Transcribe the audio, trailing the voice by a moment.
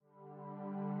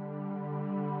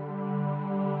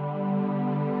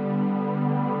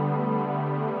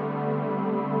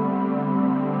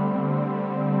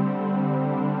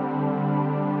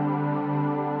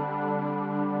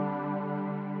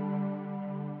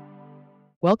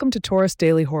Welcome to Taurus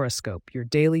Daily Horoscope, your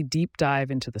daily deep dive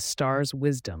into the stars'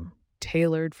 wisdom,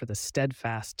 tailored for the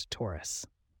steadfast Taurus.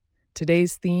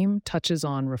 Today's theme touches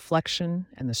on reflection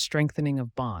and the strengthening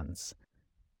of bonds.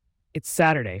 It's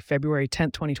Saturday, February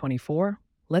 10th, 2024.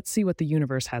 Let's see what the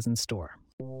universe has in store.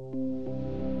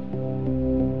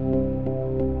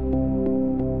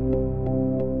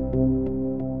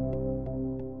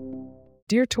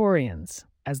 Dear Taurians,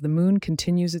 as the moon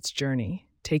continues its journey,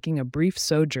 taking a brief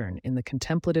sojourn in the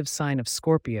contemplative sign of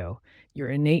Scorpio, your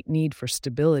innate need for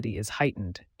stability is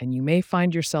heightened, and you may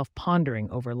find yourself pondering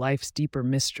over life's deeper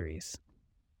mysteries.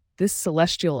 This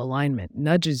celestial alignment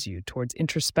nudges you towards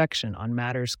introspection on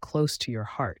matters close to your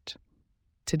heart.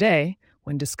 Today,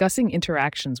 when discussing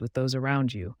interactions with those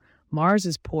around you, Mars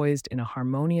is poised in a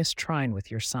harmonious trine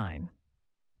with your sign.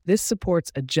 This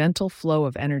supports a gentle flow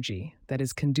of energy that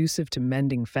is conducive to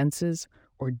mending fences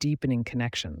or deepening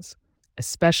connections,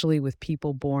 especially with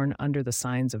people born under the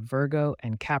signs of Virgo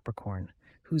and Capricorn,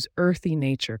 whose earthy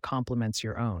nature complements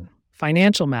your own.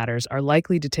 Financial matters are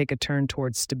likely to take a turn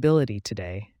towards stability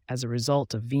today as a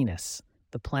result of Venus,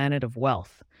 the planet of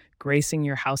wealth, gracing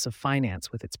your house of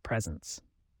finance with its presence.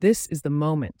 This is the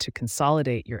moment to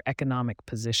consolidate your economic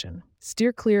position.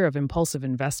 Steer clear of impulsive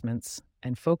investments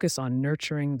and focus on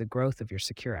nurturing the growth of your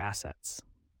secure assets.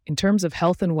 In terms of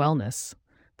health and wellness,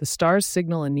 the stars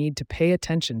signal a need to pay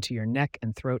attention to your neck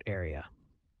and throat area.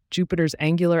 Jupiter's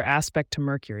angular aspect to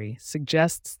Mercury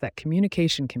suggests that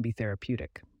communication can be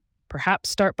therapeutic. Perhaps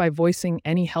start by voicing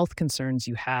any health concerns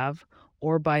you have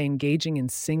or by engaging in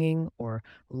singing or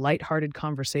lighthearted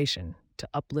conversation to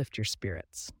uplift your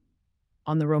spirits.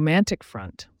 On the romantic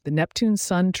front, the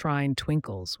Neptune-Sun trine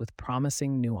twinkles with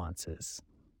promising nuances.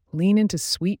 Lean into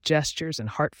sweet gestures and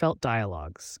heartfelt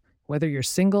dialogues. Whether you're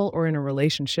single or in a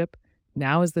relationship,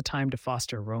 now is the time to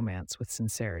foster romance with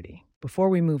sincerity. Before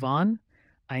we move on,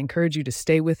 I encourage you to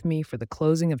stay with me for the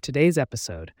closing of today's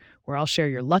episode, where I'll share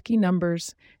your lucky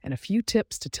numbers and a few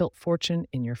tips to tilt fortune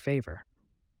in your favor.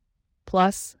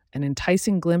 Plus, an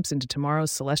enticing glimpse into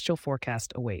tomorrow's celestial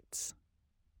forecast awaits.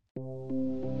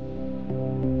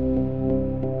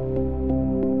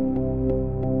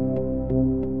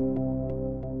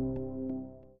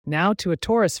 Now to a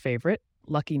Taurus favorite,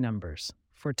 lucky numbers.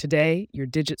 For today, your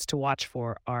digits to watch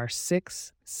for are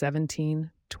 6,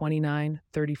 17, 29,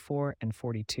 34, and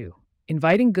 42.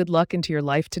 Inviting good luck into your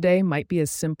life today might be as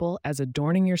simple as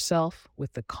adorning yourself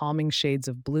with the calming shades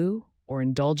of blue or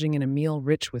indulging in a meal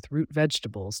rich with root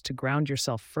vegetables to ground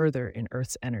yourself further in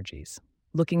Earth's energies.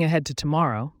 Looking ahead to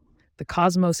tomorrow, the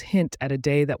cosmos hint at a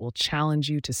day that will challenge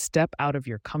you to step out of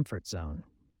your comfort zone.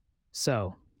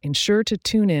 So, ensure to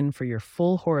tune in for your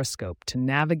full horoscope to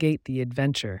navigate the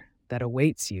adventure that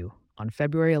awaits you on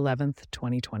February 11th,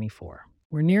 2024.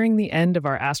 We're nearing the end of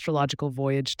our astrological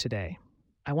voyage today.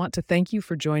 I want to thank you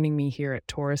for joining me here at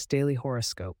Taurus Daily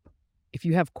Horoscope. If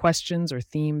you have questions or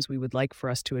themes we would like for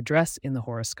us to address in the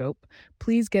horoscope,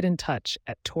 please get in touch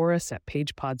at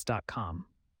taurus@pagepods.com.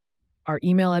 Our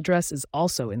email address is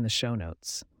also in the show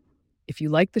notes. If you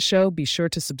like the show, be sure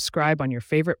to subscribe on your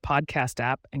favorite podcast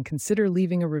app and consider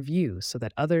leaving a review so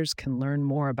that others can learn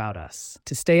more about us.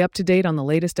 To stay up to date on the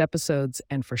latest episodes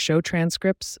and for show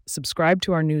transcripts, subscribe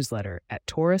to our newsletter at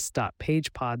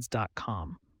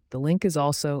taurus.pagepods.com. The link is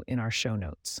also in our show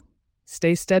notes.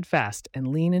 Stay steadfast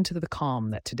and lean into the calm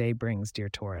that today brings, dear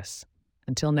Taurus.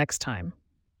 Until next time,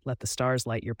 let the stars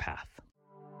light your path.